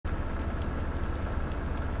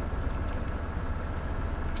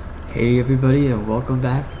Hey everybody and welcome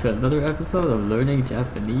back to another episode of Learning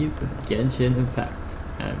Japanese with Genshin Impact.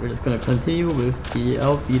 And we're just gonna continue with the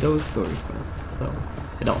Albedo story quest. So,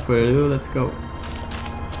 without further ado, let's go.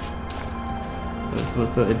 So we're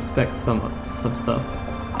supposed to inspect some stuff.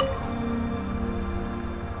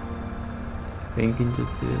 錬金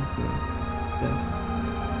術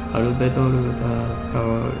アルベドルが使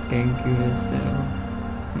う研究しての、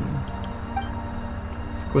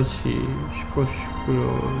少し黒な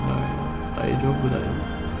い大丈夫だよ。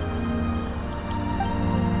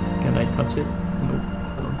Can I touch it? No,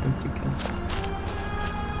 I don't think you can.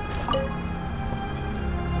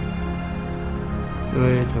 必要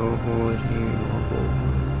情報人を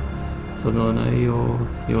その内容を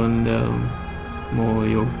読んでもう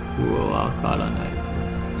よくわからない。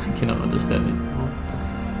I cannot understand it.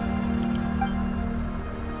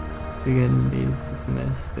 実現に進め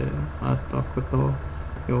してあったことを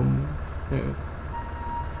読む。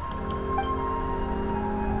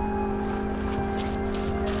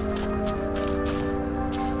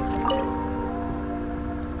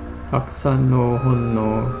たくさんの本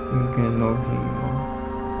の人間の品を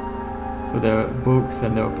So there are books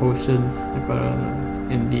and there are potions だから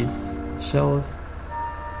in these shells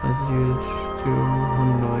本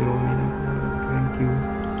の読みの研究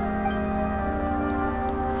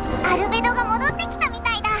アルベドが戻ってきたみ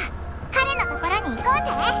たいだ。彼のところに行こう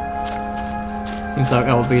ぜ。Seems like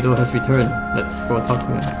Albedo has returned. Let's go talk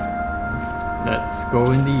to him. Let's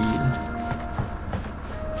go indeed.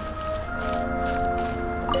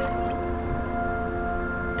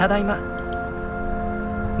 ただいま。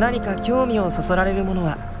何か興味をそそられるもの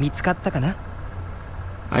は見つかったかな？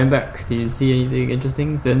 I'm back. Did you see anything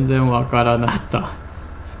interesting? 全然わからなかった。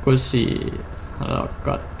少し辛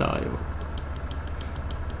かったよ。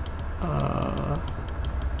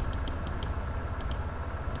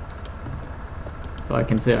So I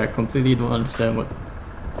can say I completely don't understand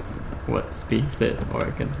what's being said, or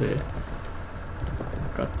I can say,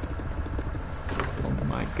 God, oh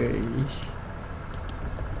my gosh,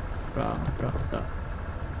 Rakata,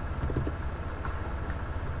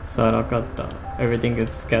 Sarakata, everything is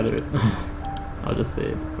scattered. I'll just say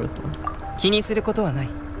it, the first one. 気にすることはない。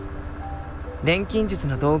錬金術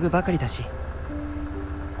の道具ばかりだし、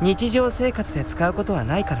日常生活で使うことは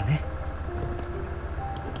ないからね。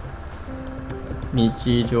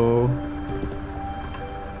日常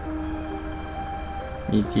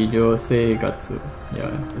生活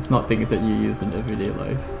Yeah, it's not things that you use in everyday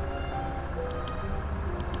life.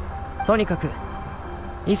 とにかく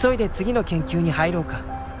急いで次の研究に入ろうか。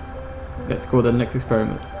 Let's go to the next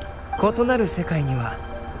experiment. 異なる世界には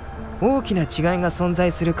大きな違いが存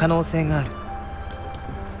在する可能性がある。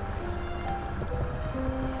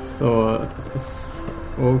 So,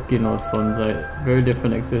 大きな存在 very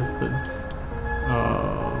different existence.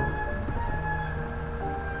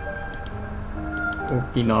 大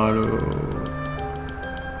きなある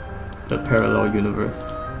the parallel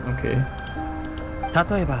universe. Okay.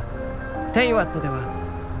 例えばテイワットでは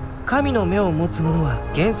神の目を持つ者は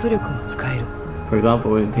元素力を使える。 For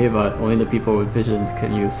example, in Teyvat, only the people with visions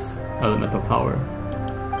can use elemental power.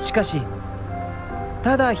 しかし、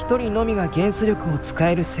ただ一人のみが元素力を使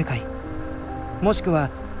える世界、もしくは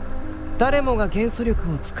誰もが元素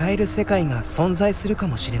力を使える世界が存在するか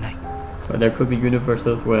もしれない。 But there could be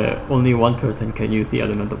universes where only one person can use the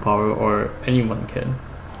elemental power, or anyone can.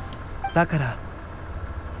 だから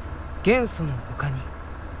元素の他に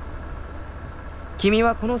君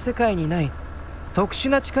はこの世界にない特殊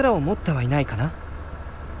な力を持ってはいないかな？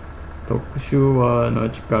特殊な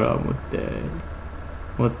力を持っ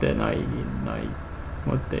ていない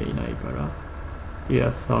から。Do you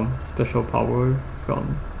have some special power from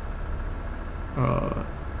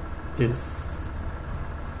this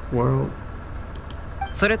world?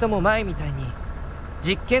 それとも前みたいに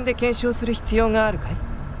実験で検証する必要があるかい？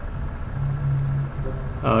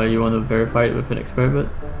 You want to verify it with an experiment?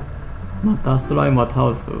 またスライム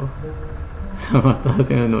倒す。またそう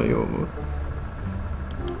いうのを読む。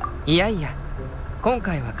いやいや、今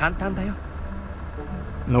回は簡単だよ。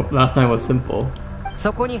 No, last time was simple.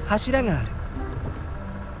 そこに柱がある。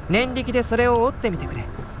念力でそれを折ってみてくれ。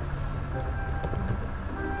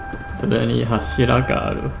それに柱が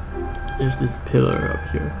ある。There's this pillar up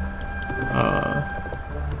here.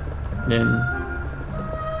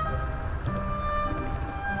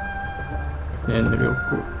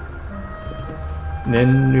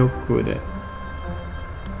 念力で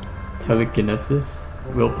telekinesis,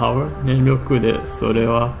 willpower 念力でそれ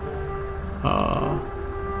は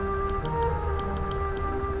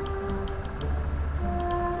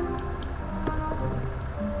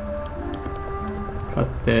買っ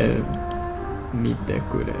てみて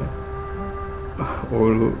くれ。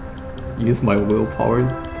or use my willpower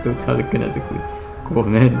to telekinetically ご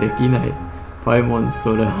めんできないパイモン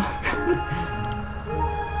それ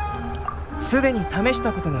すでに試し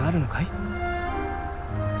たことがあるのかい？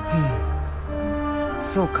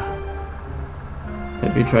そうか。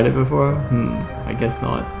Have you tried it before? I guess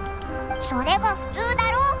not. それが普通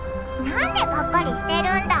だろ。なんでがっかりして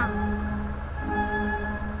るんだ。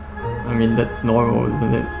I mean, that's normal,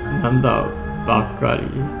 isn't it? なんだばっかり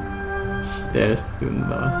してるん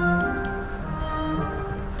だ。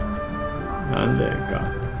なんでがっ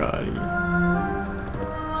かり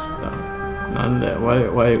した？なんで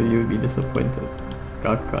why would you be disappointed?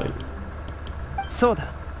 がっかり。そう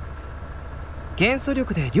だ。元素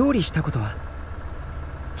力で料理したことは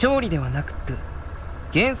調理ではなく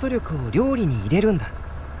元素力を料理に入れるんだ。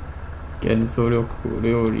元素力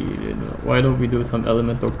料理入れるの。Why don't we do some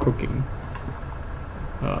elemental cooking?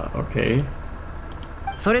 Okay.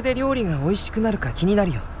 それで料理が美味しくなるか気にな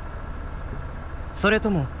るよ。それと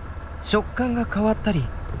も食感が変わったり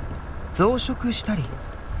増殖したり。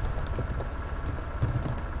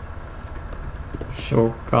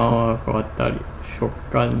食感は変わったり食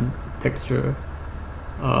感 texture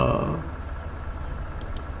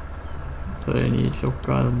それに食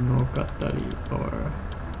感のかったり or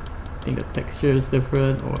I think the texture is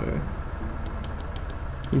different or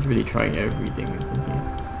he's really trying everything isn't he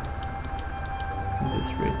at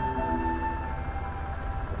this rate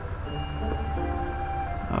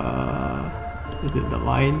is it the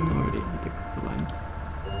line or I think it's the line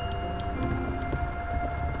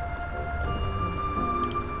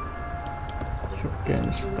食券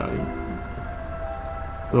したり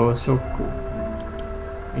増殖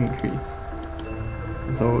increase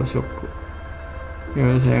増殖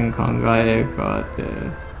優先考え方で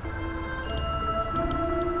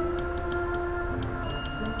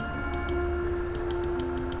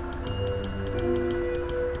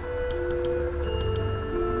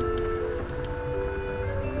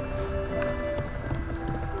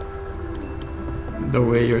The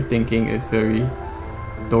way you're thinking is very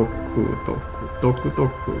独特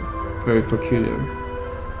very peculiar.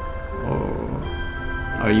 Oh,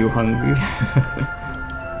 are you hungry?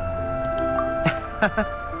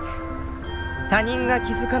 他人が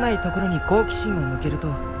気づかないところに好奇心を向けると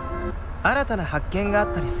新たな発見があ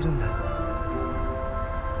ったりするんだ。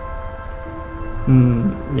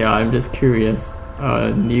Yeah, I'm just curious.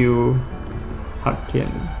 New 発見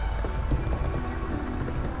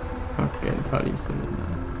たりするな。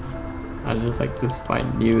I just like to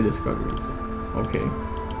find new discoveries. Okay.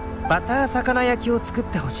 バター魚焼きを作っ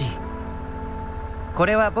てほしい。こ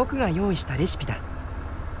れは僕が用意したレシピだ。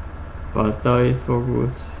バターソグ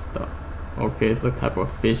スタ。Okay, it's a type of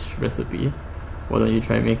fish recipe. Why don't you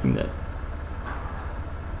try making that?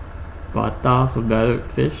 バターso battered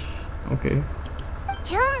fish? Okay.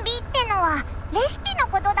 準備ってのはレシピの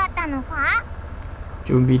ことだったのか？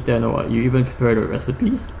準備ってのは You even prepared a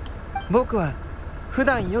recipe? 僕は普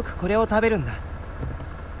段よくこれを食べるんだ。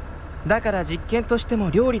だから実験としても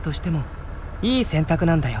料理としてもいい選択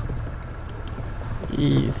なんだよ。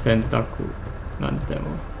いい選択なんても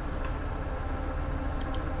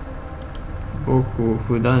僕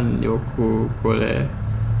普段よく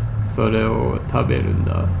それを食べるん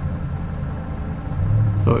だ。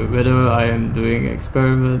So whether I am doing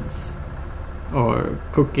experiments or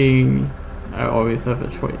cooking, I always have a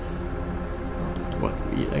choice of what to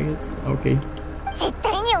eat, I guess. Okay. 絶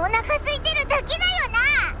対にお腹空いてるだけだよな。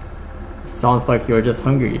Sounds like you're just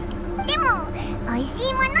hungry. でも美味し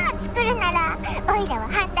いものを作るならオイラは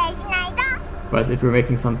反対しないぞ。But if you're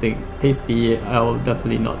making something tasty, I'll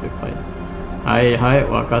definitely not decline. はいはい、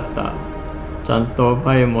わかった。ちゃんと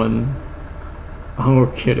パイモンを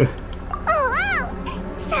受ける。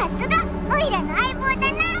さすがオイラの相棒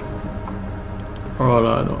だな。オイ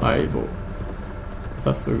ラの相棒。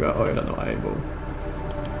さすがオイラの相棒。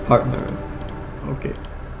Partner. Okay.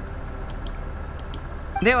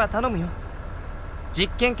 では頼むよ。実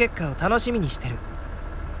験結果を楽しみにしてる。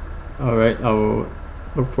Alright, I will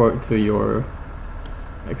look forward to your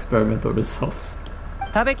experimental results.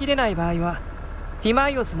 食べきれない場合はティマ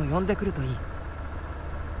イオスも呼んでくるといい。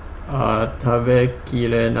食べき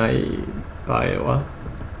れない場合は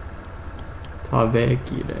食べ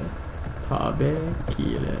き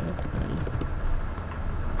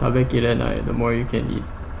れない The more you can eat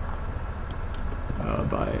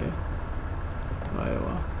場合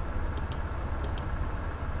は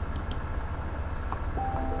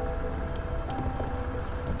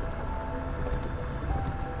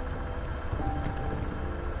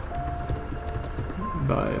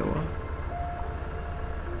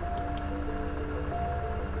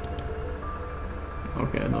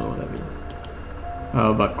Okay, I don't know what that means.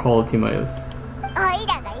 But quality miles. オイ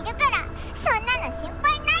ラがいるからそんなの心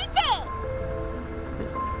配ないぜ。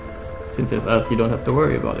 Since it's us, you don't have to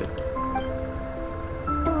worry about it.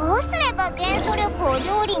 どうすれば元素力を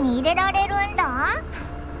料理に入れられるんだ？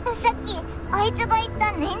さっきあいつが言っ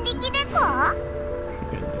た念力でか？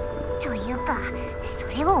というかそ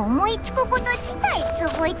れを思いつくこと自体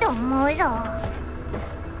すごいと思うぞ。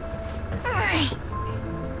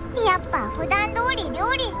やっぱ普段通り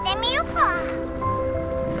料理してみるか。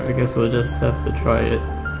I guess we'll just have to try it.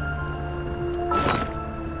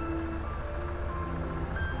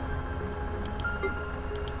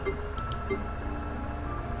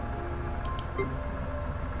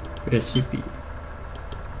 Recipe.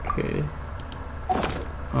 Okay.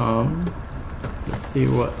 Let's see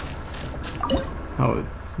how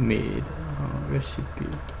it's made. Recipe.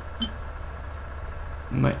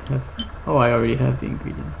 Might have. Oh, I already have the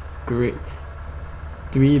ingredients. Great.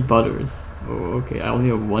 3 butters. Oh, okay. I only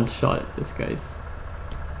have 1 shot at this, guys.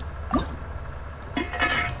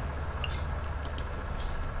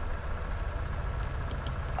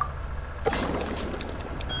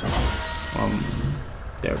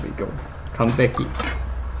 There we go. Konpeki.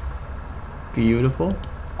 Beautiful.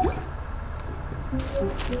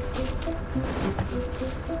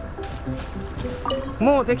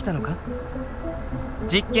 もうできたのか？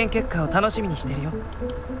実験結果を楽しみにしてるよ。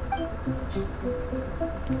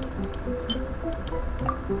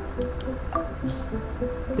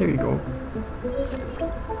There you go.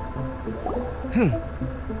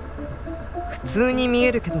 普通に見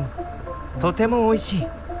えるけどとても美味しい。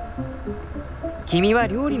君は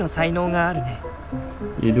料理の才能があるね。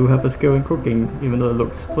You do have a skill in cooking, even though it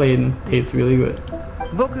looks plain, tastes really good.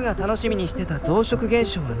 僕が楽しみにしてた増殖現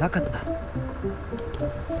象はなかった。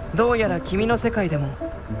どうやら君の世界でも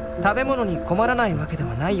食べ物に困らないわけで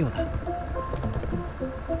はないようだ。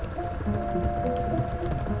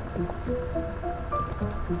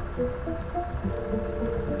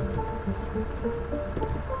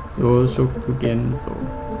増殖現象。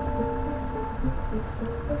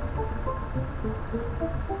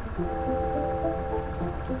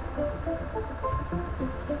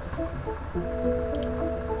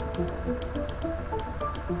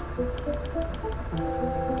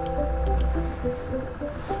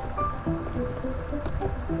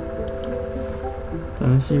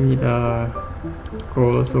楽しみだ。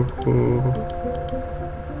高速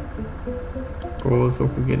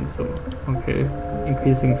現象。Okay.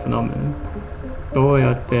 Increasing phenomenon. どう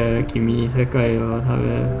やって君世界を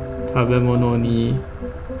食べ物に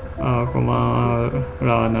困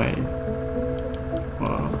らない。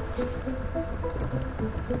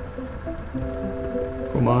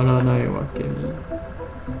困らないわけに。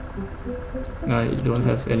You don't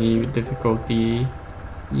have any difficulty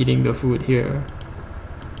eating the food here.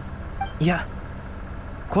 いや、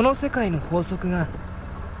この世界の法則が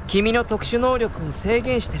君の特殊能力を制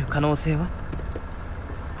限している可能性は？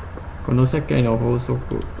この世界の法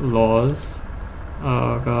則 laws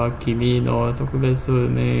が君の特別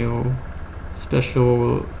名を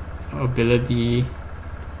special ability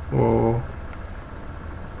を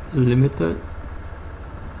limited?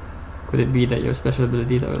 Could it be that your special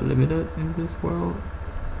abilities are limited in this world?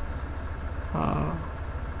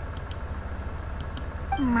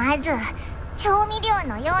 まず調味料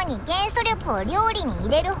のように元素力を料理に入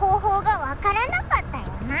れる方法がわからなかったよ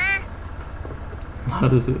な。ま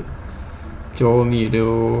ず調味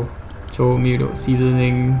料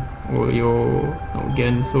seasoning を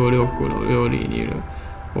元素力の料理に入れる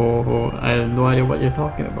方法。I have no idea what you're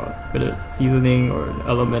talking about. Whether it's seasoning or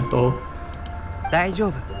elemental. 大丈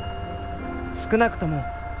夫。少なくとも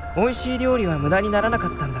美味しい料理は無駄にならなか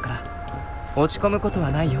ったんだから落ち込むこと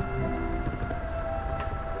はないよ。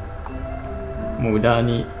無駄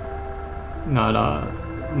にな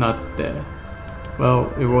って Well,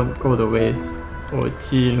 it won't go to waste. 落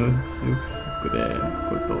ちぬつくで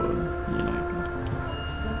こと言えないか。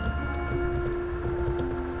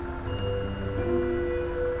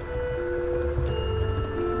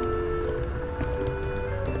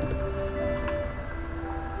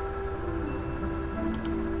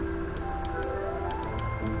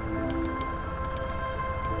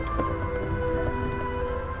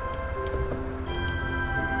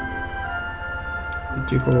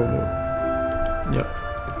You go Yep.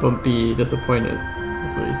 Don't be disappointed.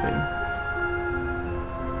 That's what he's saying.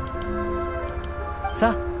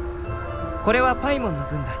 さあ、これはパイモンの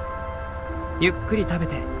分だ。ゆっくり食べ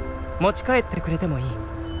て持ち帰ってくれてもいい。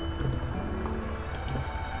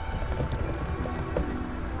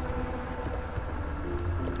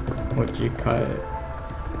持ち帰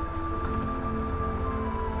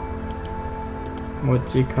持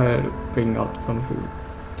ち帰る bring out some food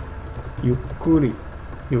ゆっくり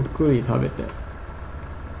食べて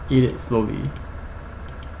eat it slowly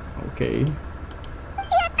okay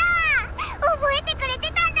覚えてくれ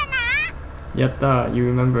てたんだな。やった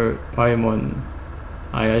you remember パイモン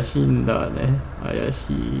怪しいんだね怪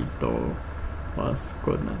しいとは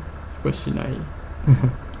少しない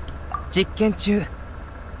実験中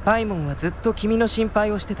パイモンはずっと君の心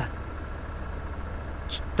配をしてた。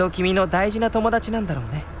きっと君の大事な友達なんだろう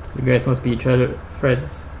ね。 You guys must be each other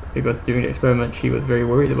friends because during the experiment she was very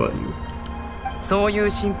worried about you そうい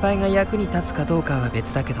う心配が役に立つかどうかは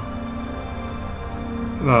別だけど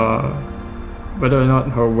whether or not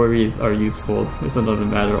her worries are useful is another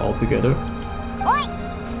matter altogether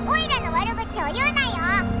おいらの悪口を言うなよ。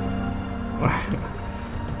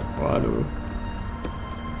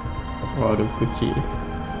悪口を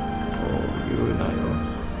言うなよ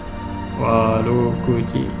悪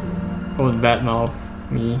口 Don't badmouth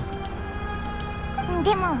me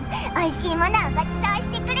でも美味しいものをごちそ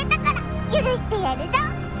うしてくれたから許してやるぞ。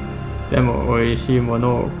でも美味しいもの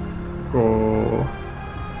を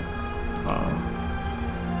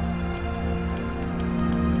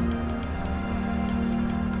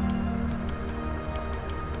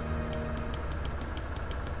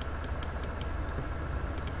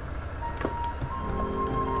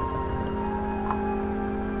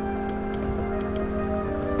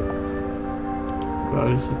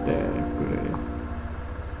してくれ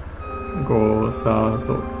ごさ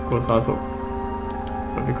そ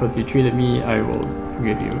But because you treated me, I will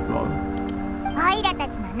forgive you well オイラた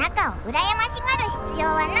ちの仲を羨ましがる必要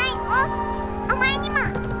はないの。お前にも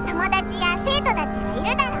友達や生徒たちがい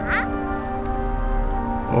るだろ。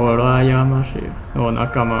羨ましいの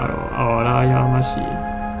仲間を羨ましい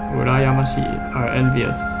are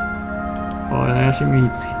envious 羨み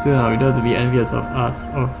必要な We don't to be envious of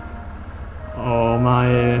us of お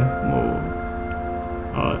前も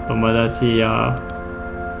友達や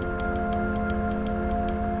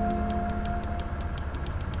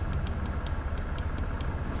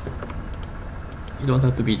You don't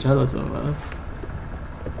have to be jealous of us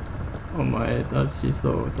お前たち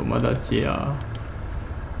そう友達や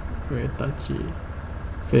俺たち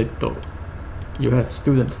生徒 You have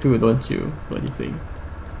students too, don't you? That's what he's saying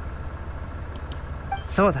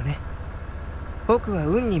そうだね僕は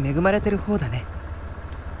運に恵まれてる方だね。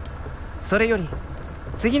それより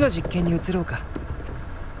次の実験に移ろうか。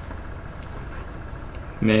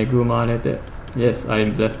恵まれて Yes,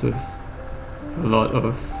 I'm blessed with a lot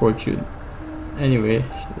of fortune. Anyway,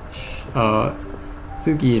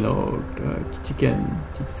 次の実験に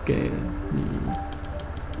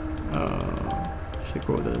should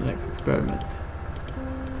go to the next experiment.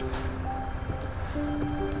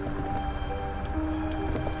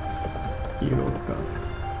 色が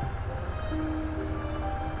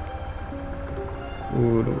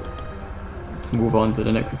Let's move on to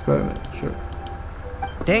the next experiment. Sure.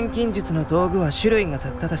 錬金術の道具は種類が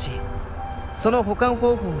雑多だし、その保管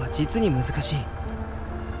方法は実に難しい。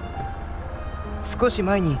少し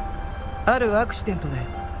前にあるアクシデントで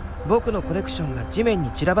僕のコレクションが地面に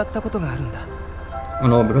散らばったことがあるんだ。Oh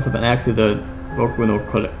no, because of an accident, 僕の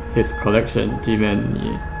his collection 地面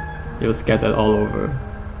に it was scattered all over.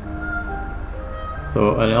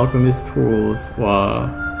 So an alchemist's tools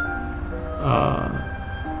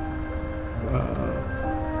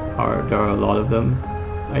there are a lot of them,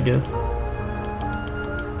 I guess.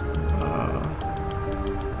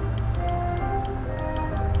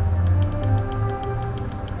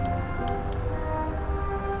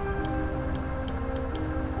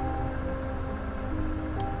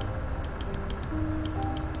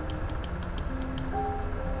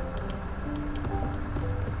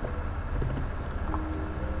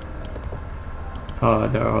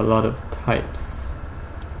 There are a lot of types.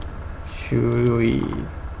 種類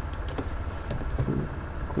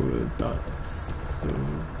複雑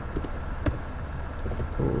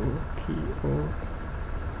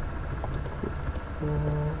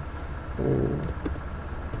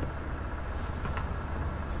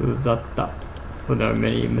So there are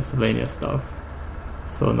many miscellaneous stuff.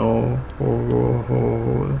 その方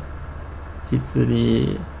法実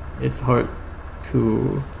に it's hard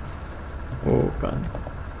to Okan.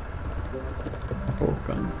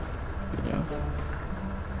 Yeah.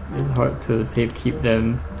 It's hard to keep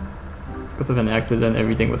them because of an accident.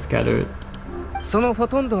 Everything was scattered. そのほ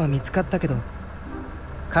とんどは見つかったけど、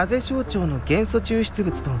風象徴の元素抽出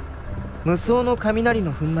物と無双の雷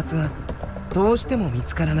の粉末がどうしても見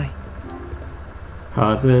つからない。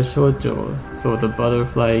風象徴 So the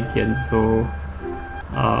butterfly 元素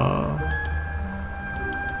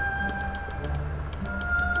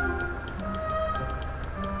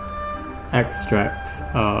extract,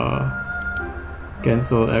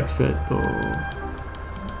 cancel extract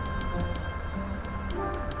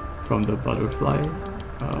from the butterfly.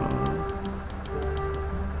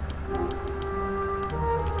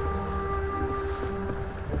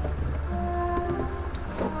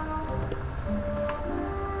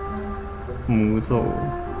 Muzo.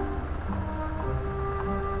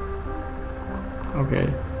 Okay.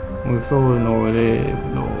 Muzo no re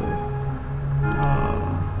no.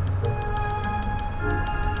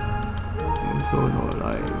 Muzo no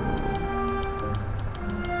rai wo.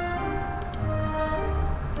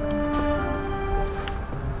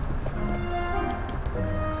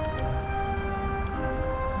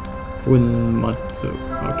 Funmatsu.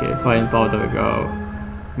 Okay, fine powder go.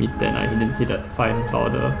 Midnight. He didn't see that fine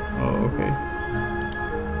powder. Oh, okay.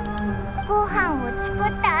 ご飯を作っ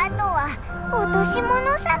た後は落とし物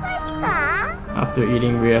探しか？ After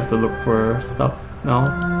eating, we have to look for stuff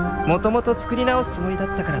now. もともと作り直すつもりだっ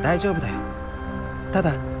たから大丈夫だよ。た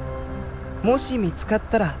だ、もし見つかっ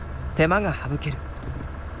たら手間が省ける。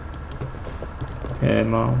手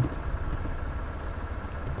間。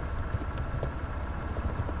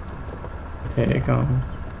手間。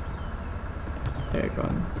手間。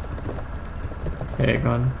手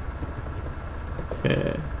間。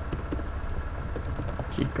手。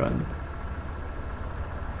時間。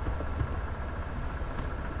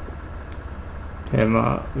手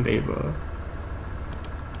間 labor。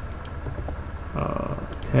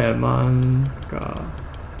手間が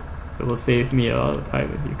it will save me a lot of time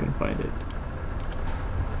if you can find it.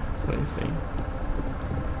 That's what he's saying.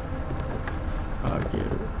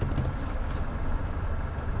 Ageru.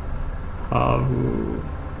 Havu.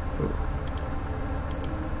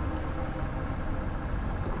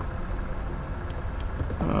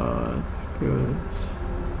 That's good.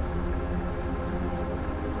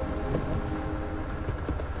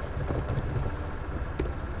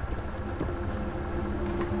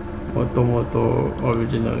 Motomoto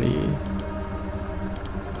originally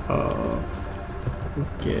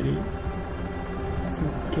Ukeri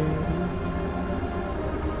Tsukeri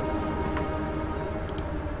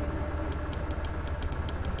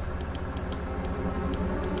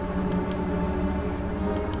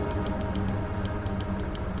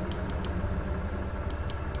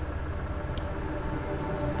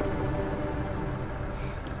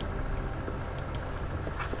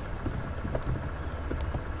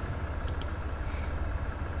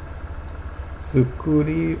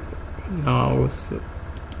Tsukuri naosu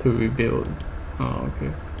to rebuild. Oh, okay.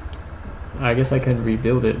 I guess I can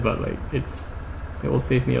rebuild it, but like it will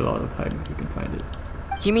save me a lot of time if you can find it.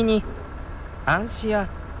 君に暗視や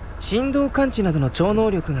振動感知などの超能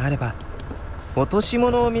力があれば落とし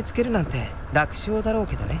物を見つけるなんて楽勝だろう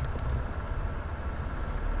けどね。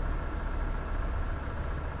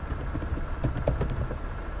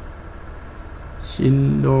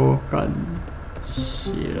振動感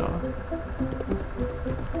知ら。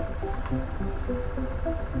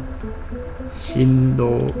振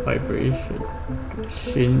動 vibration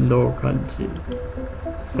振動感知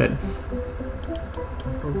sense.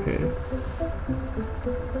 Okay,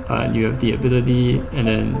 and you have the ability, and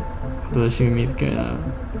then Hadoshimi is gonna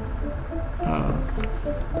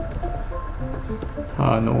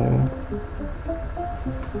Tano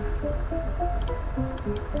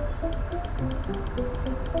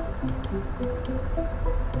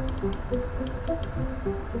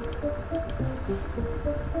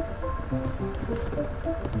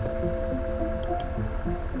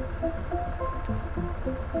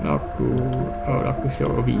Rakusho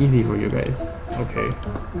will be easy for you guys. Okay.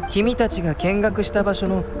 君たちが見学した場所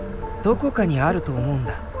のどこかにあると思うん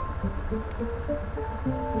だ。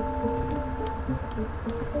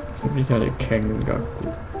君たち見学。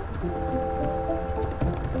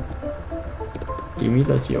君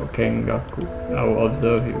たちを見学。I will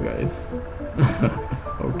observe you guys.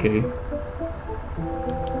 Okay.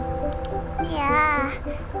 じゃあ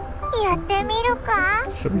やってみるか？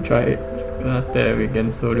 Should we try it? だって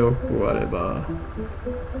幻想力あれば。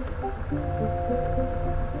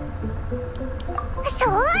そ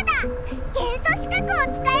うだ！元素資格を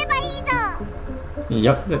使えばいいぞ。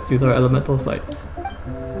Yep, let's use our elemental sights.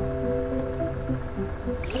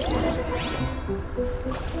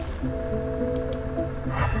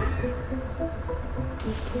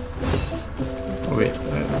 Oh wait,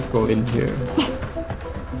 let's go in here.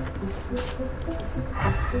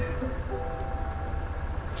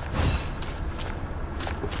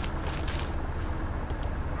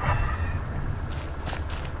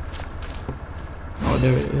 Oh,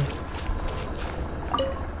 there it is.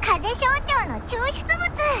 風象徴の抽出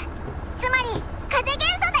物。つまり風元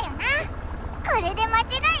素だよな。これで間違いない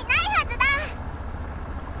はずだ。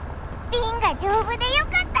丈夫でよ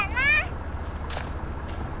かったな。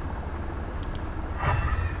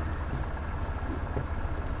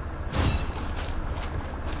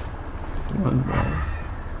One more.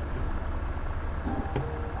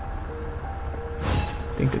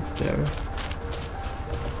 I think it's there.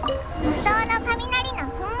 無双の雷の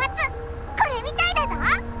粉末、これみたいだぞ。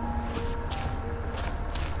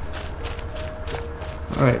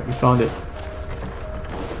Alright, we found it.「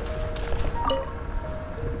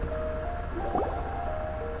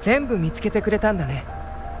全部見つけてくれたんだね。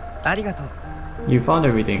ありがとう。 You found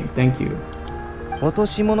everything. Thank you. 落と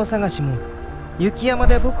し物探しも雪山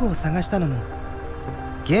で僕を探したのも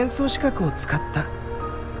幻想視覚を使った。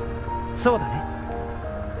そうだね。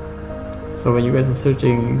 So when you guys are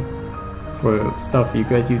searching for stuff, you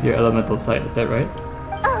guys use your elemental sight. Is that right?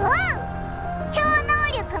 おお、超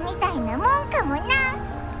能力みたいなもんかもな。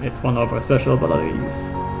It's one of our special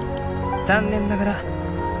abilities. 残念ながら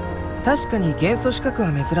確かに幻想視覚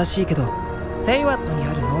は珍しいけどテイワットに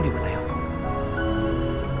ある能力だよ。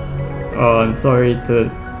 Oh, I'm sorry to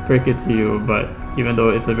break it to you, but even though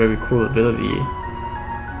it's a very cool ability,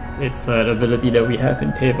 it's an ability that we have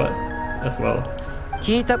in Teyvat as well.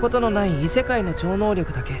 聞いたことのない異世界の超能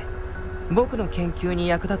力だけ僕の研究に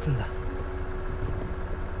役立つんだ。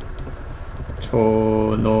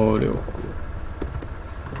超能力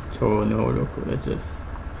That's just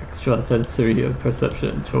extra sensory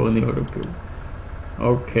perception. 超能力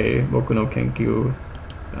Okay, 僕の研究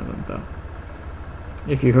なんだ。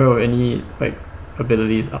If you heard of any like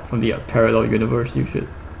abilities up from the parallel universe, you should.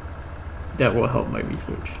 That will help my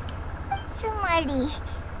research. つまり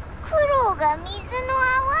黒が水の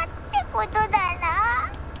泡ってことだな。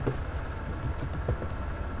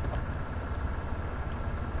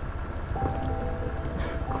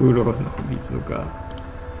黒の水が。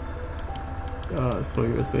So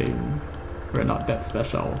you're saying we're not that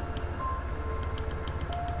special.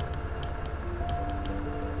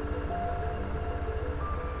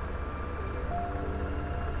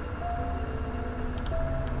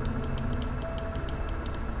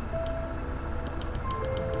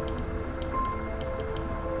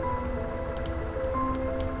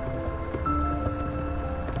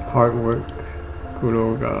 Hard work.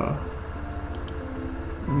 黒が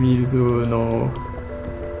水の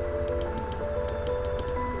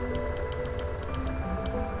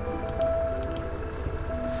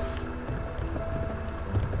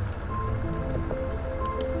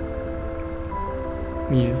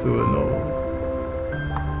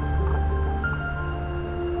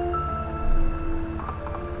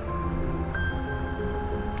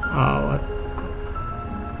what?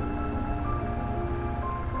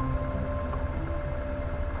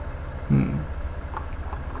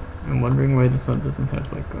 I'm wondering why this one doesn't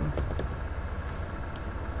have like a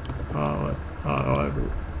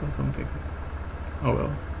root or something. Oh well.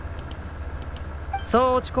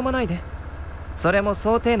 そう落ち込まないで。それも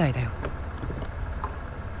想定内だよ。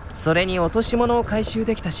それに落とし物を回収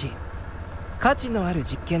できたし価値のある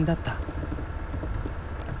実験だった。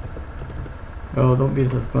 Well, don't be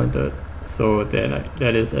disappointed. So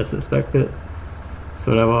that is as expected.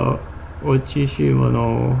 それは落ちし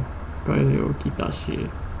物を回収来たし、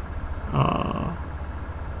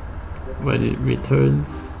when it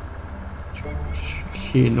returns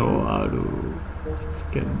しのある実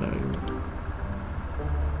験だよ。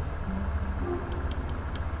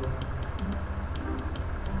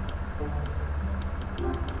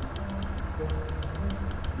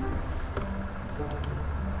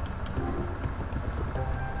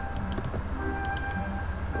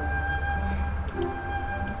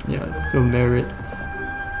Yeah, still merit.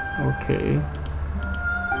 Okay.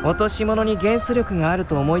 落とし物に元素力がある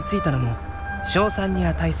と思いついたのも賞賛に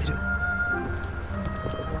値する。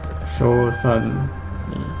賞賛に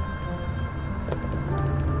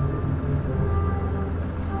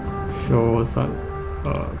賞賛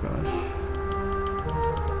gosh.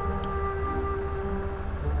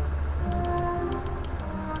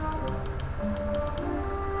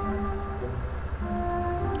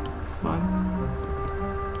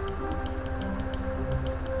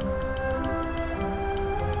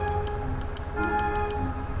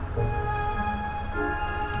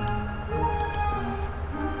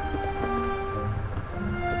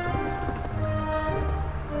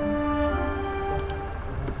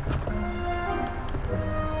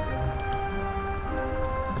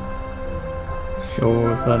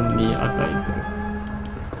 賞賛に値する。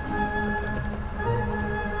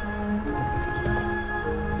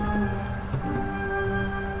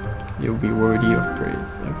You'll be worthy of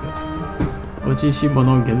praise. Okay. 落ちし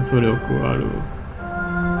物の元素力ある。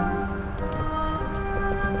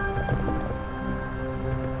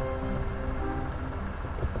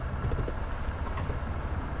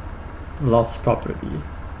lost property.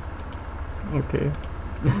 Okay.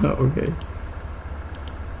 Okay.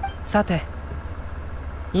 さて、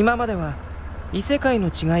今までは異世界の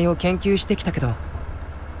違いを研究してきたけど、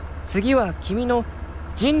次は君の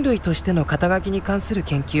人類としての肩書きに関する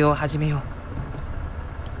研究を始めよう。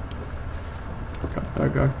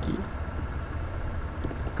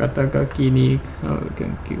肩書きに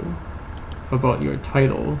研究 about your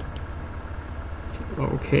title.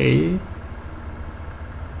 Okay.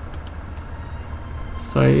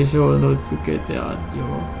 最初のつけてあるよ。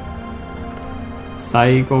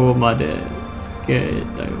最後までつけ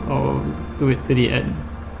たよ。Oh, do it to the end.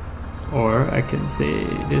 Or I can say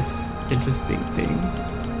this interesting thing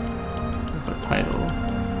with a title.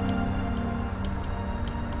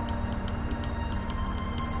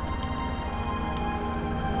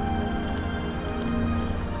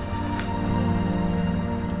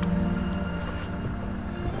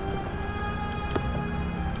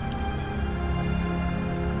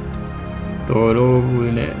 Doro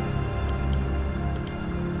bune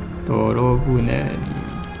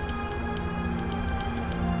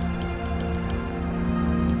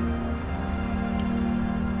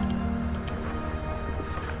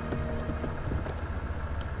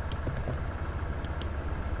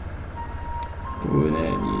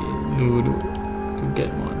ni nuru to get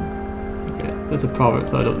one. Okay, that's a proverb,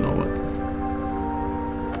 so I don't know what this.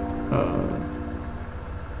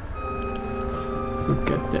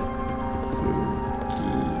 Tsukete.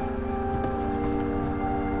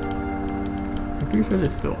 I'm pretty sure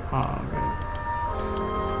there's still right?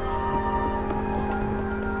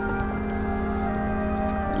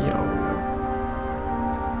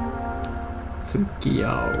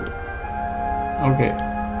 Tsukiyao. Okay.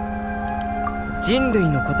 人類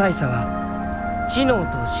の個体差は知能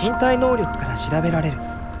と身体能力から調べられる。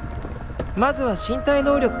まずは身体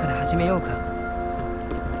能力から始めようか。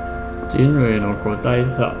人類の個体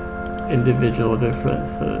差 individual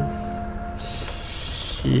differences.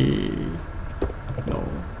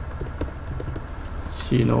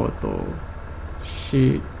 Shino to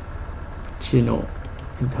Chino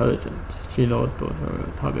intelligence. Shino to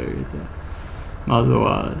食べるで。まず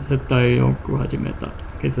は絶対よく始めた。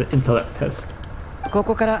It's an intellect test. こ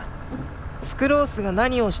こからスクロースが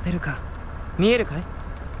何をしてるか見えるかい？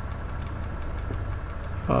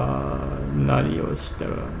何をして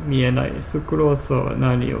る？見えない。スクロースは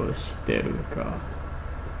何をしてるか。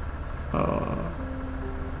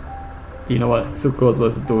Do you know what Sucrose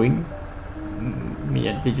was doing?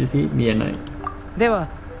 Did you see? 見えない。では、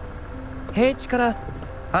平地から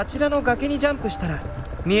あちらの崖にジャンプしたら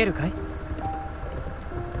見えるかい？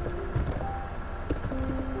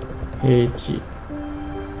平地。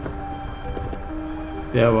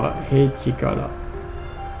では、平地から。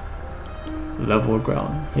level ground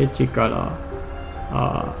平地から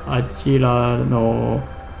あちらの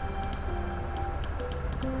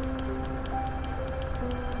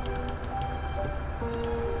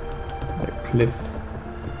cliff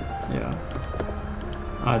yeah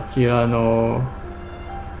あちらの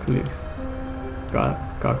cliff が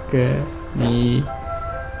崖に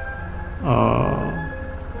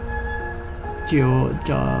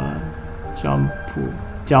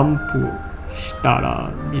ジャンプした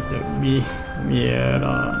ら見え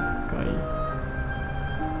らかい。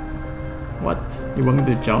What? You want me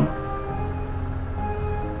to jump?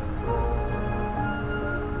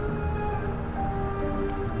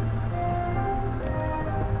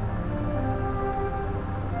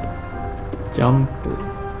 Jump.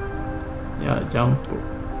 Yeah, jump.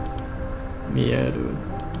 見えな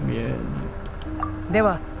い。で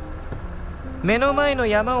は、目の前の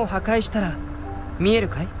山を破壊したら見える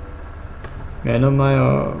かい？目の前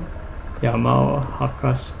を山を破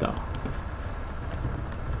壊した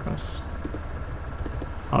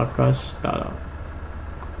ら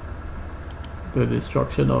The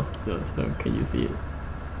destruction of the sun, can you see it?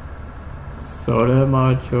 それ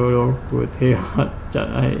も超力手じゃ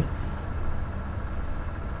ない。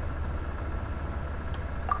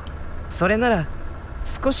それなら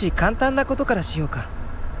少し簡単なことからしようか。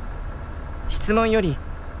質問より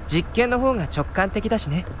実験の方が直感的だし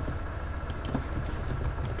ね。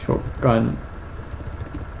直感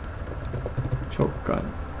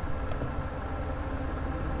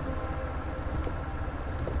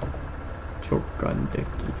的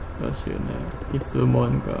だしよね。質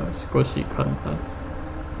問が少し簡単。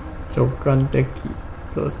直感的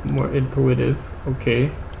so it's more intuitive.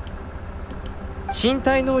 Okay. 身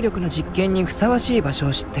体能力の実験にふさわしい場所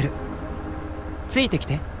を知ってる。ついてき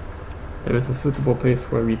て。There is a suitable place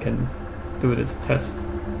where we can do this test.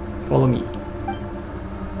 Follow me.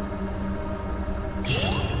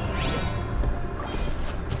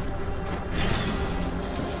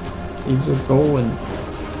 He's just going.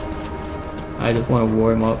 I just want to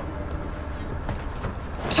warm up.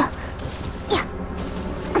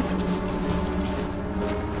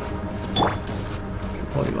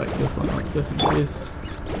 Probably like this one up just in case.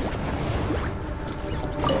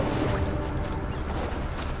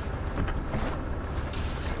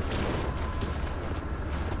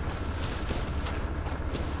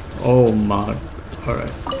 Oh my,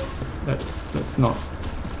 alright. Let's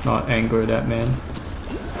not anger that man.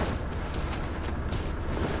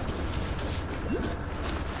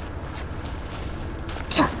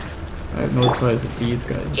 I have no choice with these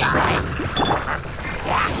guys.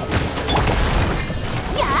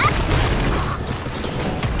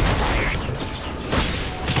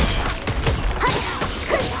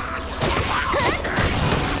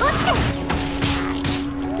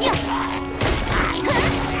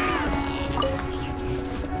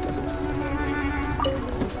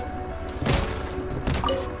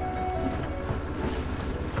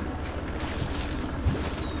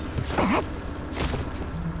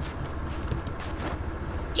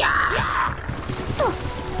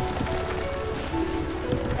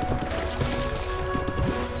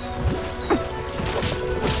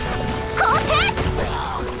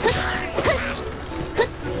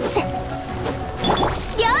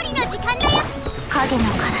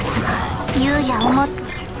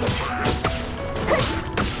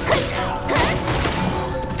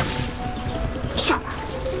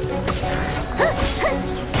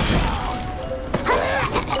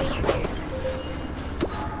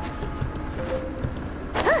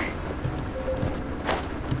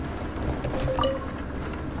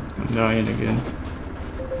 Dying again.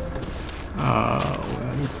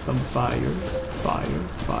 I need some fire.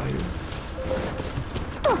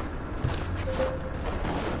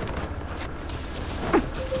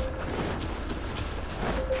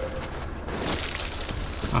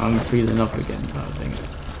 I'm freezing up again. Oh, dang it.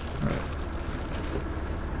 Alright.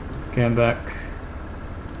 Okay, I'm back.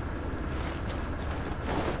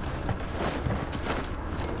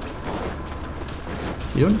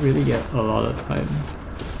 You don't really get a lot of time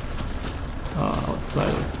outside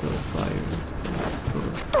of the fires,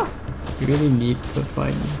 so you really need to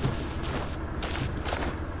find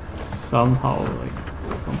somehow like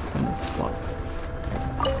some kind of spots,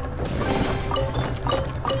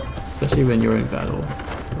 especially when you're in battle.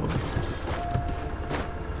 So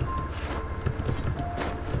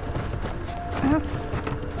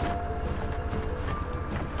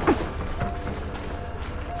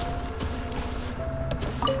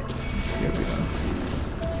here we go.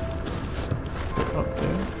 Up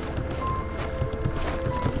there.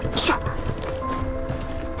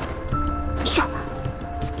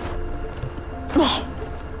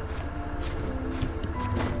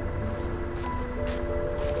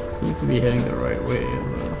 Seem to be heading the right way,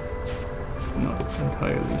 but I'm not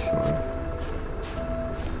entirely sure.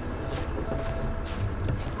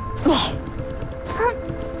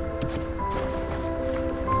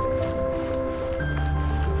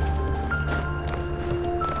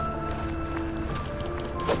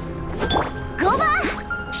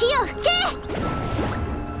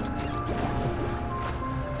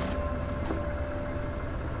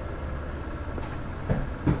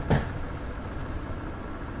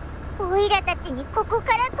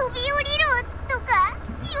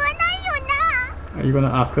 Are you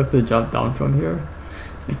gonna ask us to jump down from here?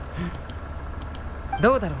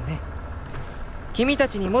 どうだろうね。君た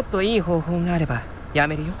ちにもっといい方法があればや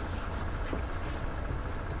めるよ。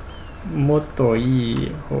もっとい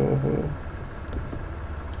い方法。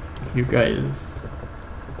You guys.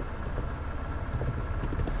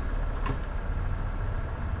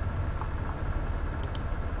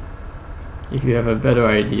 If you have a better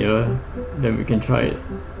idea, then we can try it.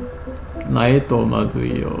 ないとまず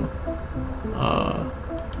いよ。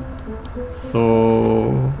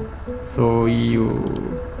そういう。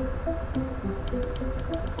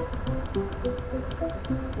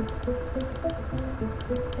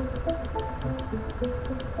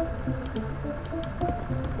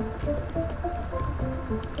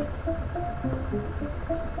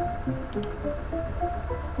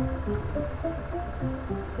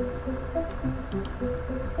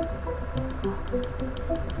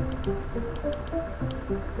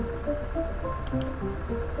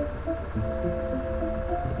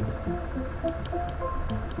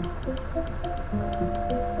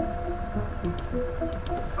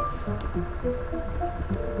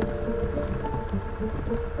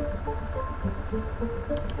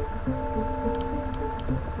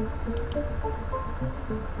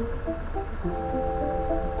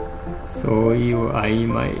そういう曖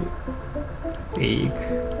昧フェイク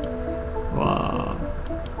は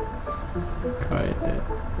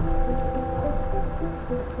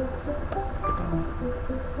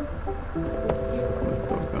こ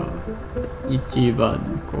とが一番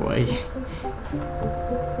怖い。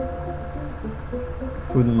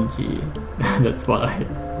粉塵。That's what I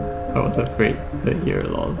was afraid to hear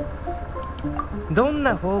lol. どん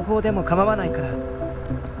な方法でも構わないから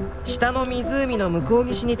下の湖の向こう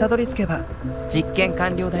岸にたどり着けば実験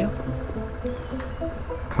完了だよ。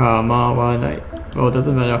構わない。Well, it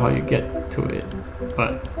doesn't matter how you get to it,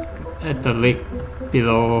 but at the lake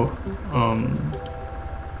below,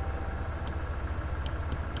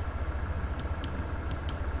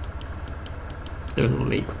 there's a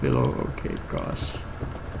lake below. Okay, gosh.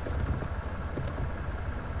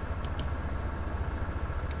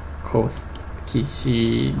 Coast 岸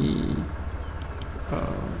に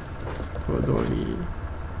踊り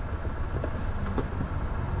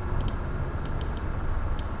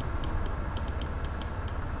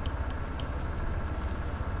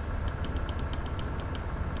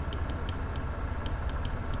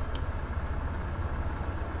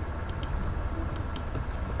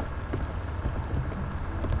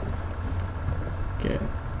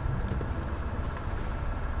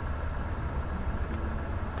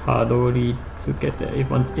たどり着けて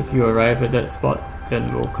if you arrive at that spot, then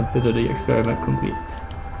we'll consider the experiment complete.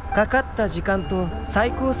 かかった時間と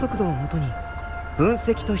最高速度をもとに分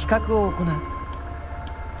析と比較を行う。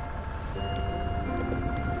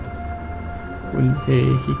分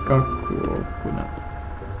析比較を行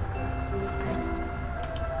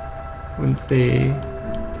う。分析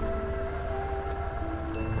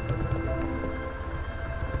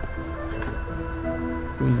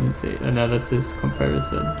analysis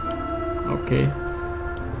comparison. Okay.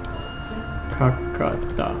 かかっ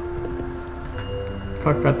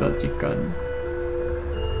た時間。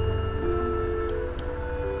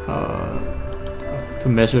To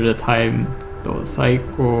measure the time と最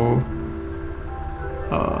高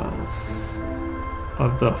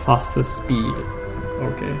of the fastest speed.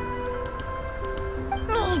 Okay.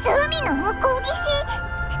 湖の向こう岸、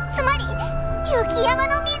つまり雪山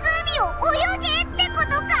の湖を泳げってこと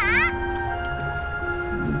か。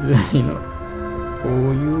湖の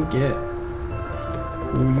泳げ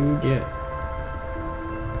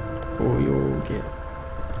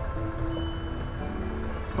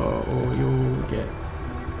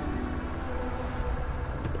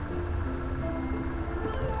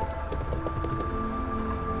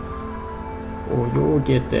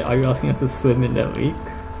って Are you asking us to swim in that lake?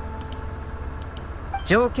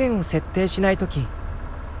 条件を設定しないとき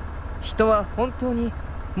人は本当に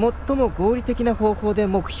最も合理的な方法で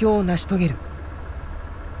目標を成し遂げる。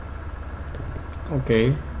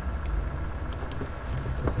 OK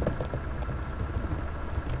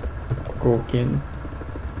貢献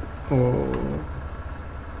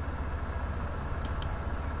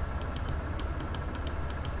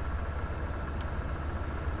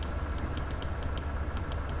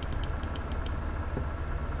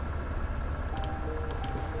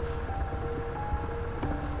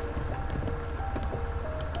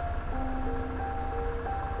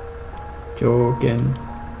条件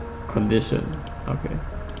condition OK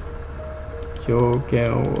条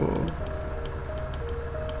件を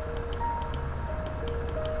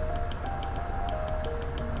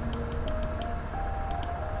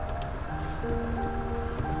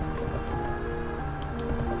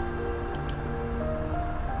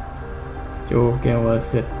条件は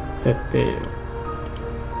設定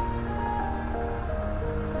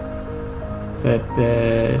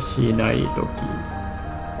しないとき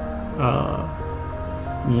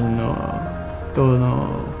みんな人の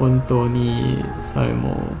本当にさえ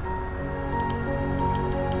も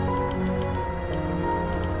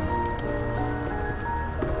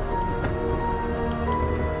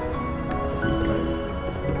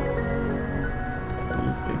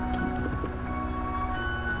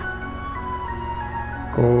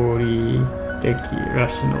合理的ら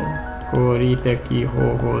しの合理的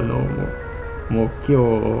方法の目標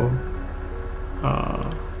を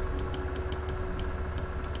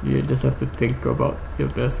You just have to think about your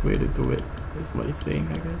best way to do it, is what he's saying,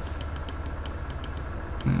 I guess.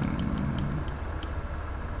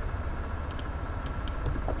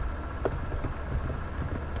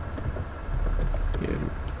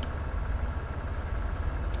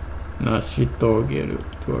 Nashitogeru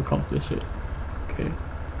to accomplish it. Okay.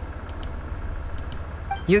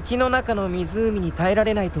 雪の中の湖に耐えら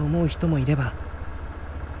れないと思う人もいれば、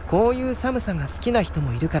こういう寒さが好きな人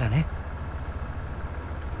もいるからね。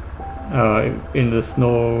In the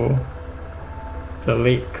snow, the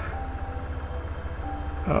lake.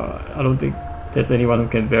 I don't think there's anyone who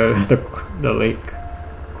can bear the lake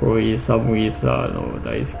こういう寒いさの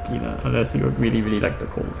大好きな unless you really really like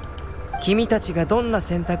the cold。 君たちがどんな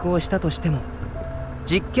選択をしたとしても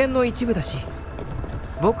実験の一部だし、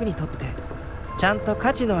僕にとってちゃんと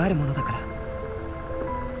価値のあるものだから。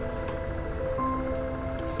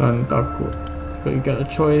選択 So you get a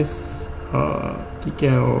choice、危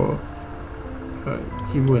険を、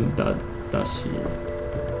自分だし、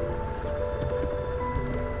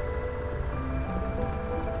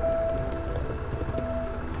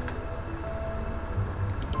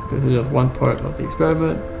This is just one part of the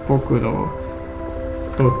experiment。 僕の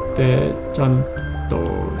とってちゃんとっ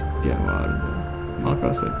ていうのがあるの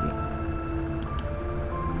任せて。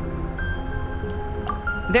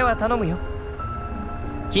では頼むよ。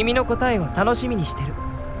君の答えを楽しみにしてる。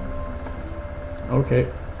 Okay,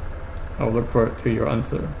 I'll look forward to your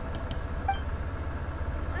answer。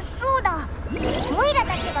 そうだ、オイラ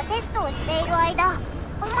たちがテストをしている間、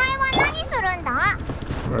お前は何するんだ？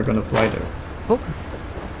 We're gonna fly there。 僕、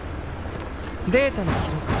データの記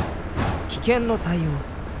録、危険の対応、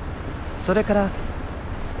それから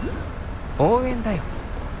応援だよ。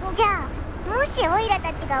じゃあ、もしオイラ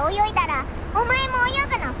たちが泳いだら、お前も泳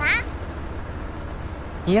ぐのか？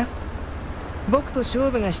いや、僕と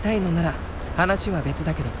勝負がしたいのなら話は別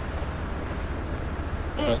だけど。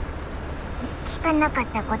聞かなかっ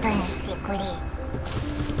たことにしてくれ。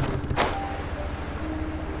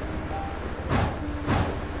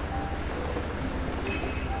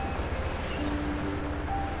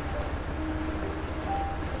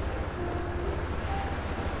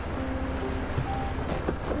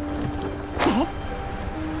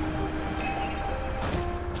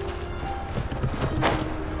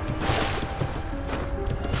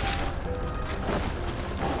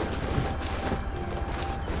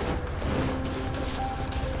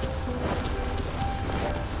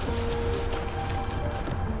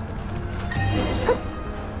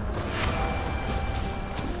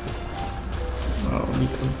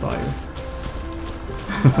Need some fire.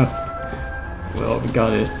 Well, we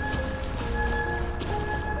got it.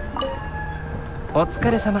 お疲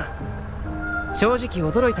れ様。正直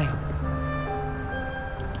驚いたよ。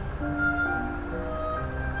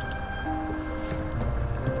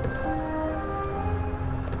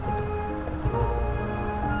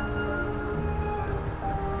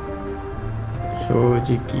正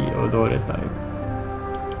直驚れたよ。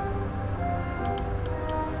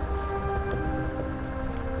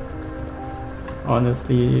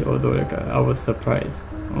Honestly, I was surprised.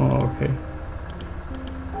 Oh, okay.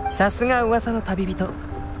 さすが噂の旅人。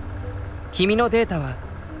君のデータは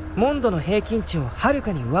モンドの平均値をはる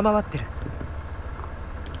かに上回ってる。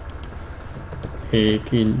平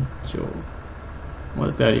均値。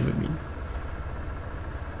What does that even mean?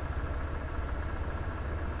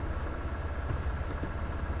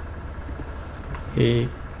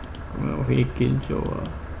 平均値は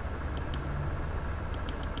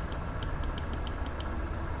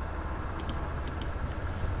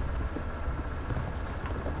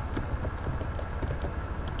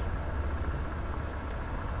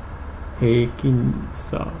平均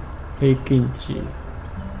差、平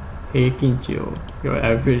均値を your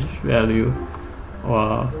average value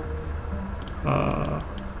は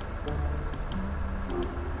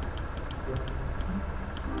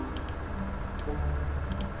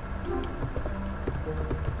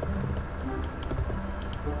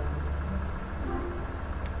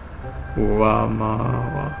上回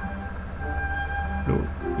る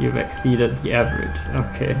You've exceeded the average.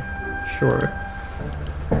 Okay, sure.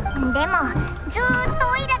でもずーっと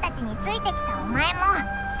オイラたちについてきたお前も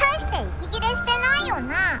大して息切れしてないよ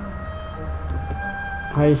な。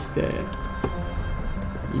大して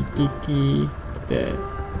息切れ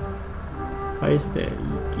大して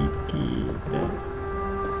息切れ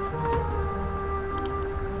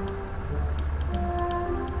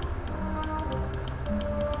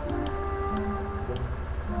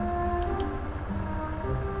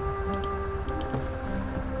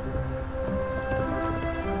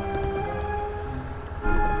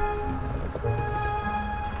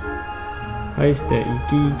大して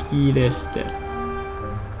息切れして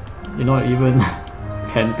You're not even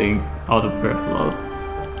panting out of breath, lol.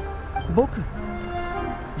 僕、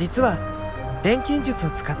実は錬金術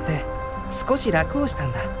を使って少し楽をした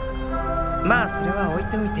んだ。まあそれは置い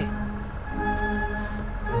ておいて。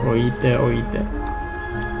置いておいて。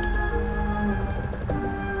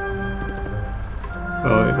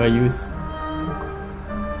Oh, if I use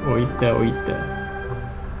置いておいて。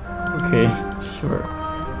Okay, sure.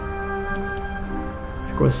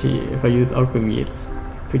 少し if I use alchemy, it's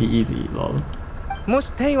pretty easy, lol. も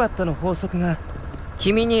しテイワットの法則が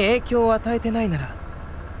君に影響を与えてないなら、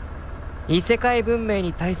異世界文明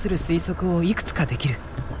に対する推測をいくつかできる。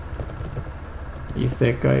異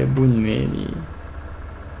世界文明に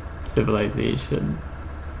civilization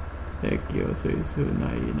歴を推測な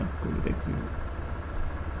いなくできる。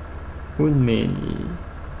文明に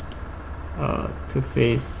to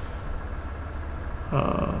face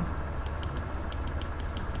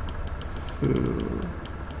す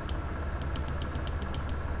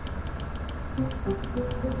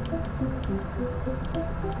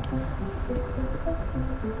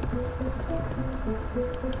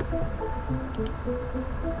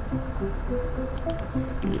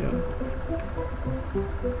Sphere.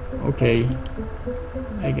 Okay,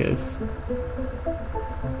 I guess.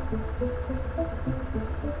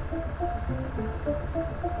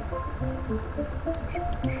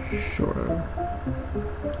 Sure.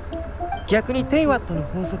 逆にテイワットの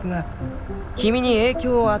法則が君に影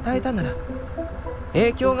響を与えたなら、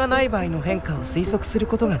影響がない場合の変化を推測する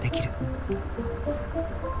ことができる。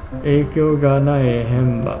影響がない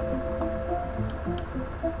変化。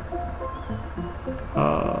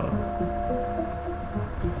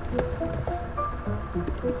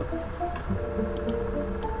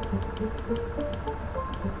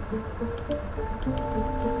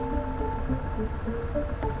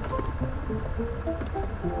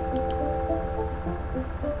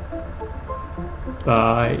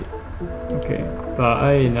場合 OK 場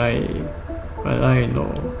合ない場合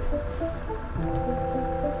の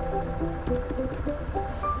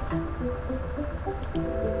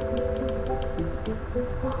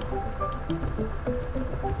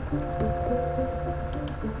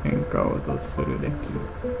変化をとするできる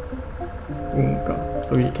文化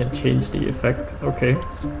So you can change the effect OK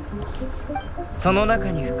その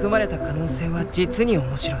中に含まれた可能性は実に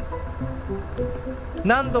面白い。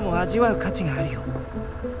何度も味わう価値があるよ。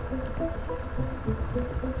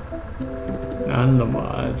何度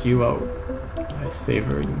も味わう A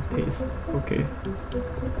savoring taste OK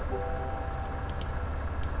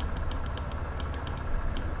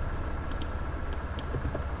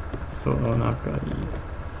その中に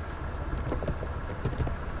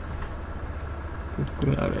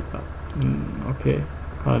含まれたOK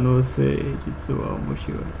可能性実は面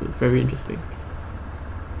白い So it's very interesting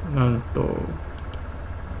なんと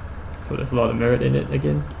So there's a lot of merit in it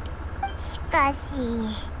again しかし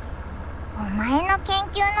お前の研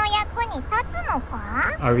究の役に立つの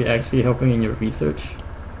か Are we actually helping in your research?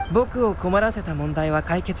 僕を困らせた問題は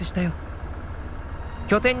解決したよ。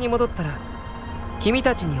拠点に戻ったら君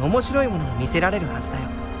たちに面白いものを見せられるはずだよ。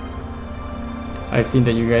I've seen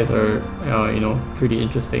that you guys are, pretty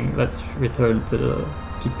interesting. Let's return to the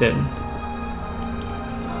Kitten.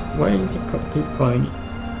 Why is he keep calling it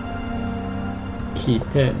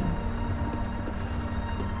Kitten?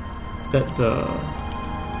 Is that the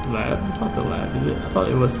lab? It's not the lab, is it? I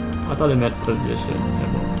thought it meant position at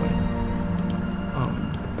one point.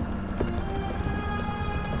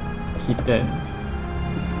 Kitten.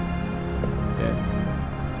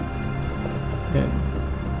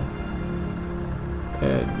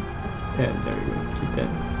 Ten, there we go,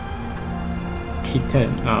 Kitten,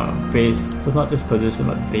 base, so it's not just position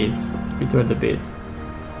but base, return to base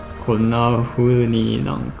こんな風に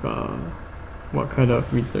なんか What kind of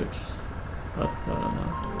research あったら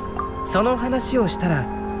なその話をしたら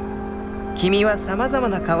君は様々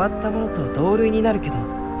な変わったものと同類になるけど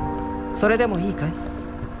それでもいいかい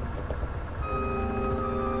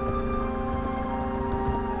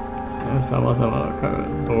様々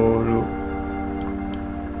な同類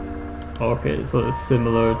Okay, so it's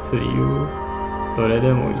similar to you. どれ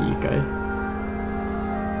でもいいかい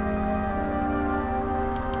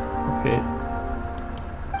 ?Okay.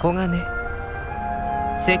 黄金、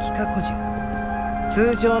石化古樹、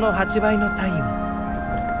通常の8倍の体温。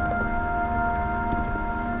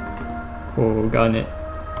黄金、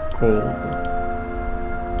黄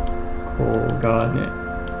金。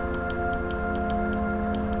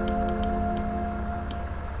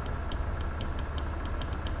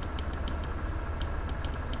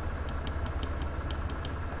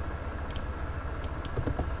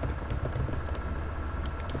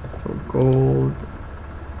So gold,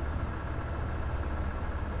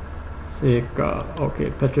 Seika,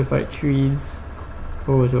 okay, petrified trees,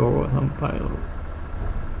 Tojo, Hampile,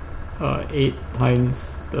 8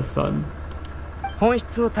 times the sun. 本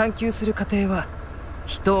質を探求する過程は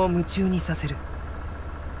人を夢中にさせる。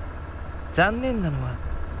残念なのは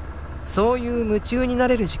そういう夢中にな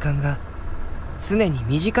れる時間が常に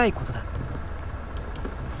短いことだ。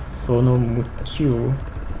その夢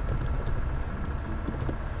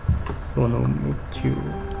中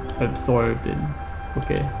absorbed in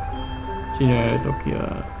OK 気になるとき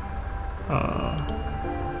は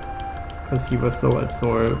because he was so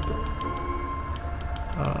absorbed.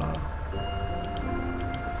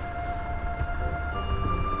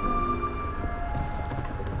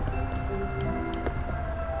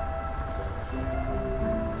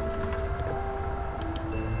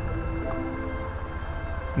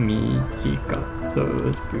 Mijika, so it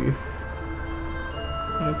was brief.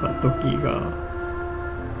 I thought Tokiga.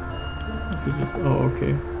 So just, oh,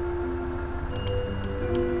 okay.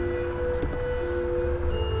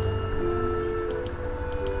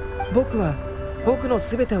 僕は僕の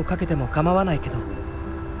全てをかけても構わないけど、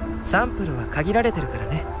サンプルは限られてるから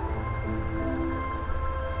ね。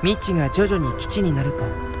未知が徐々に基地になると、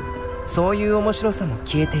そういう面白さも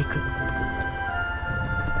消えていく。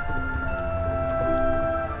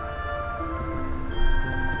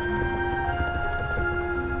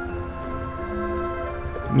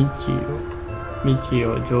未知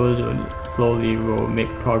を徐々に slowly will make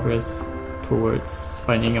progress towards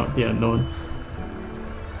finding out the unknown.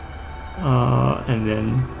 And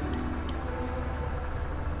then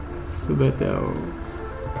全てを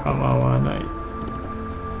構わない。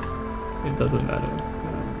It doesn't matter.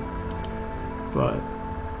 But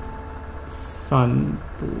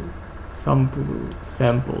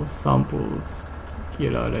samples 切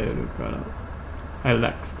られるから。I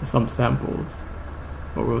lacked some samples.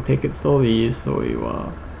 But we'll take it slowly, それ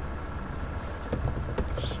は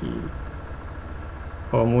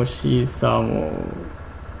面白さも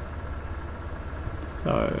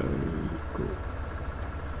最後。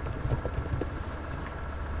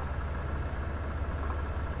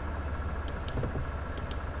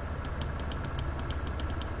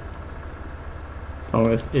As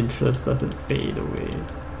long as interest doesn't fade away,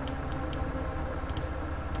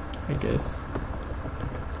 I guess.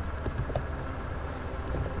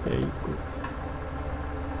 There you go.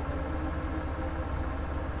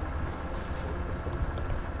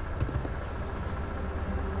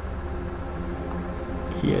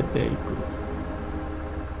消えていく。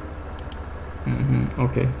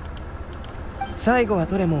OK。最後は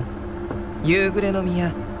どれも夕暮れの実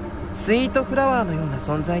やスイートフラワーのような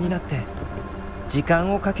存在になって、時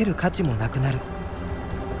間をかける価値もなくなる。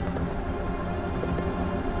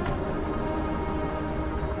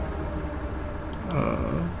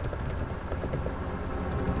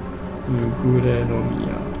夕暮れの実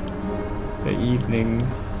や The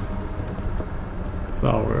evening's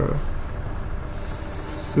flower、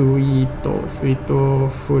 スイート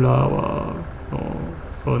フラワーの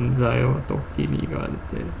存在を時にが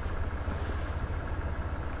出て。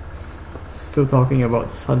Still talking about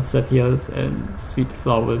Sunsetias and Sweet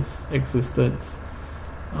Flowers' existence.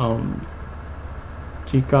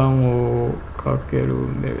 時間をかける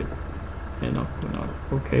メリットなくなる。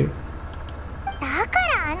OK。だか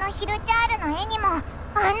らあのヒルチャールの絵にも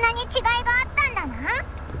あんなに違いがあったんだな。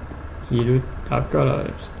だから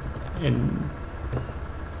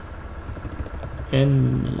絵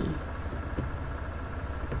に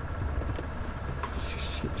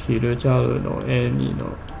ヒルチャールの絵にの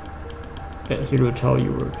That Hiruchao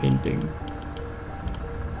you were painting,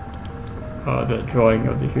 the drawing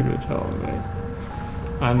of the Hiruchao, right?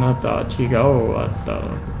 Anata chigao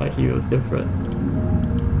atta, like he was different.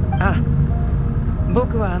 あ、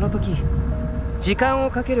僕はあの時時間を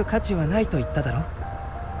かける価値はないと言っただろ。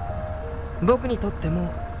僕にとって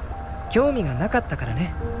も興味がなかったから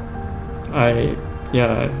ね。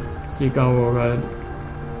Yeah, 時間をか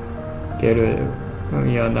ける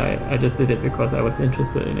いやない。I just did it because I was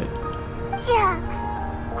interested in it.じゃあ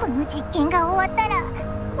この実験が終わったら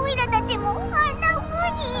オイラたちもあんな風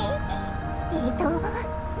にた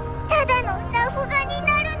だのラフ画に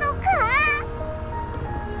なるのか。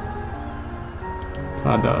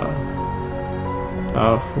ただ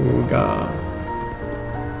ラ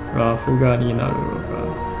フ画になるの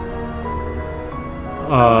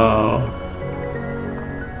か。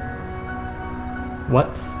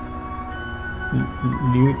What?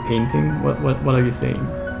 New painting? What are you saying?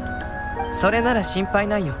それなら心配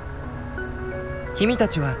ないよ。君た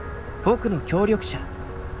ちは僕の協力者。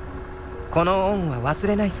この恩は忘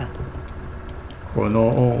れないさ。この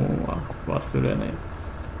恩は忘れないさ。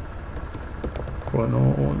この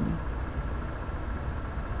恩。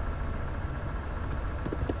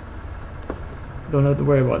Don't have to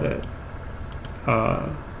worry about it. I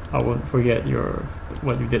won't forget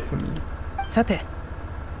what you did for me. さて、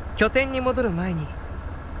拠点に戻る前に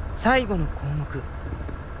最後の項目。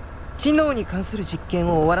知能に関する実験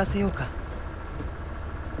を終わらせようか。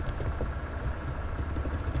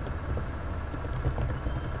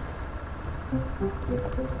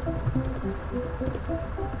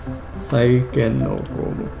再現の項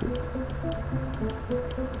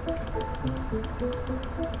目。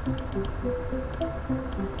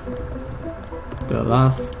The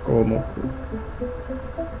last Gomoku.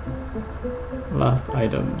 Last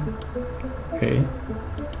item. Okay.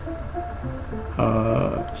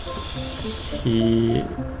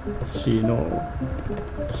 Shino,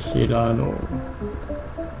 Shirano,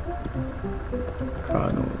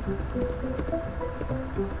 Kano.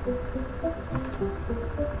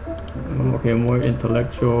 Okay, more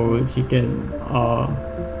intellectual. Jiken.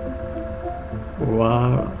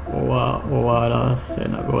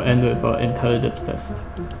 We'll end with an intelligence test.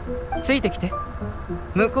 ついてきて。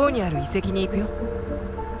向こうにある遺跡に行くよ。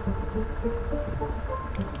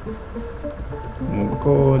向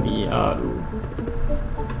こうにある。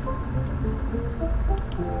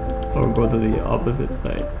Or go to the opposite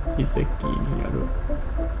side. 遺跡にある。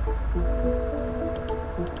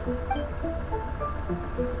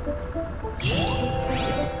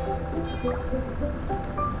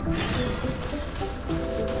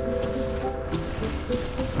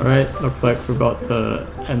Alright, looks like we're about to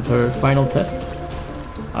enter final test.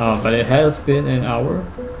 But it has been an hour,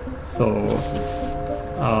 so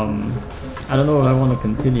I don't know if I want to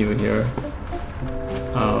continue here.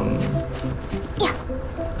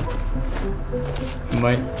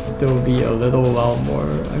 Might still be a little while more,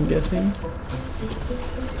 I'm guessing.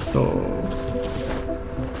 So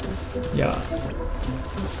yeah.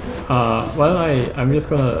 Why don't I'm just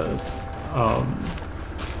gonna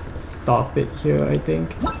stop it here, I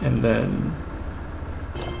think, and then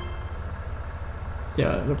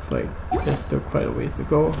yeah, it looks like there's still quite a ways to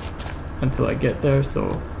go until I get there,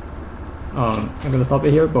 so I'm gonna stop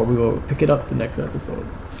it here, but we will pick it up the next episode.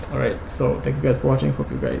 Alright, so thank you guys for watching, hope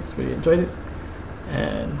you guys really enjoyed it,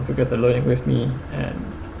 and hope you guys are learning with me, and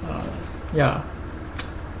yeah,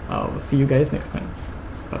 I'll see you guys next time.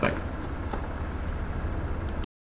 Bye bye.